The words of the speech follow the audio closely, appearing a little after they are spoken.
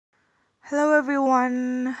Hello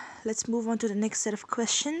everyone, let's move on to the next set of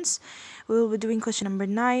questions. We will be doing question number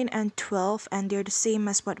 9 and 12, and they're the same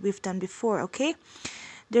as what we've done before, okay?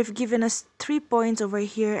 They've given us 3 points over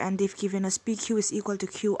here, and they've given us PQ is equal to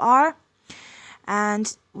QR,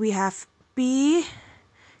 and we have P,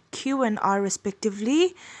 Q, and R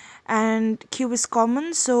respectively, and Q is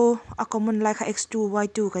common, so a common like x2,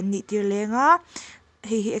 y2 kan ni tir lenga.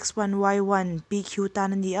 Hey x1 y1 pq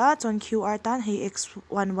tan ni a chon qr tan hey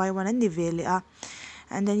x1 y1 and nivele a,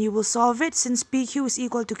 and then you will solve it. Since pq is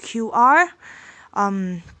equal to qr,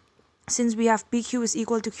 since we have pq is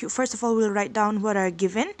equal to q, first of all we'll write down what are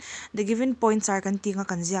given. The given points are kan tinga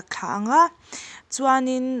kan ziak kha nga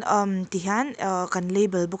chuanin tihan kan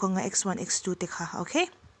label bukang x1 x2 tekha, okay?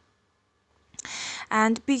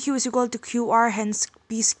 And PQ is equal to QR, hence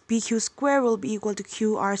PQ square will be equal to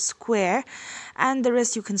QR square, and the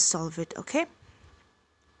rest you can solve it, okay?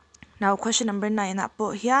 Now question number 9 na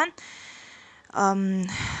po yan.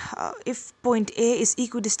 If point A is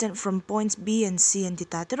equidistant from points B and C and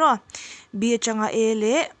ditatero, B at nga A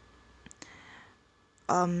le,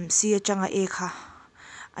 C at nga A ka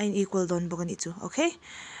ay equal don bukan ito, okay?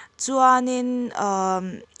 Chuanin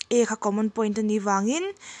A ka common point ni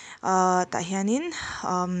wangin, tahianin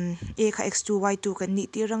A ka x2 y2 kan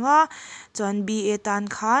ni tira nga, chuan B A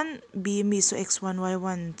tan khan B mi so x1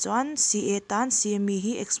 y1, chuan C A tan C mi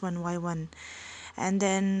hi x1 y1, and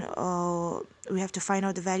then we have to find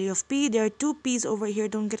out the value of P. There are two P's over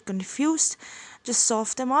here, don't get confused, just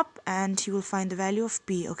solve them up and you will find the value of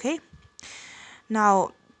P, okay?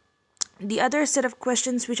 Now the other set of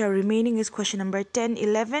questions which are remaining is question number 10,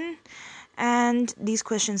 11, and these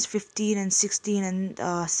questions 15 and 16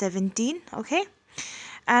 and 17, okay?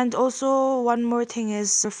 And also one more thing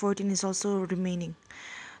is 14 is also remaining.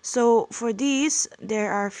 So for these,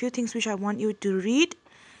 there are a few things which I want you to read.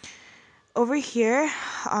 Over here,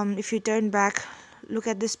 if you turn back, look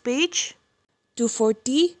at this page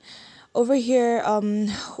 240. Over here,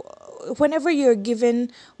 whenever you're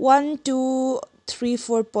given 1, 2, 3,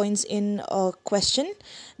 4 points in a question,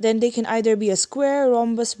 then they can either be a square,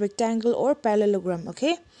 rhombus, rectangle, or parallelogram,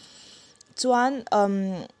 okay? Chuan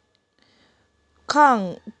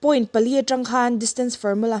kang point pali atang khan distance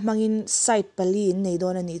formula mangin side pali nei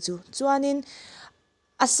don ani chu. Chuanin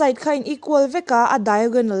a side khain equal veka a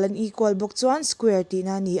diagonal an equal bok chuan square ti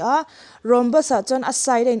na ni a, rhombus a chuan a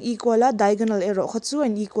side an equal a diagonal ero kha chu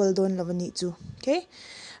an equal don lawani chu, okay?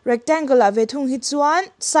 Rectangle a ve thung hi chuan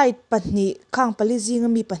side pahni khang pali zinga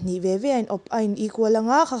mi pahni ve ve an op ain equal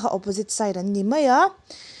anga kha opposite side an ni maya.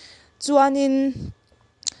 Chuanin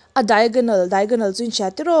a diagonal chuin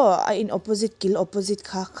chatero a in opposite kil opposite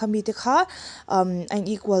kha khami te kha an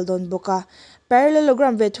equal don boka.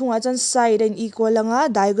 Parallelogram ve thung a chan side an equal anga,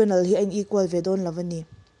 diagonal hi an equal ve don lawani.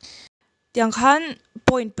 Tiang khan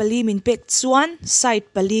point pali min pek chuan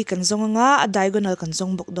side pali kan zong anga, a diagonal kan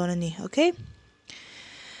zong bok don ani, okay?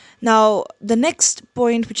 Now, the next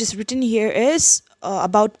point which is written here is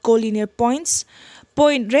about collinear points.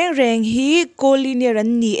 Point reng reng hi collinear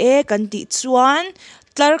an ni e kan ti chuan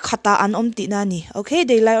tlar khata an om ti na ni, okay?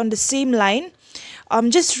 They lie on the same line.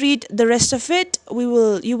 Just read the rest of it.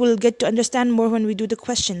 You will get to understand more when we do the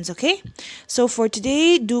questions, okay? So for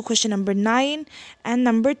today, do question number 9 and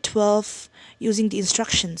number 12 using the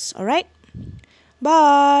instructions, all right?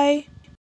 Bye!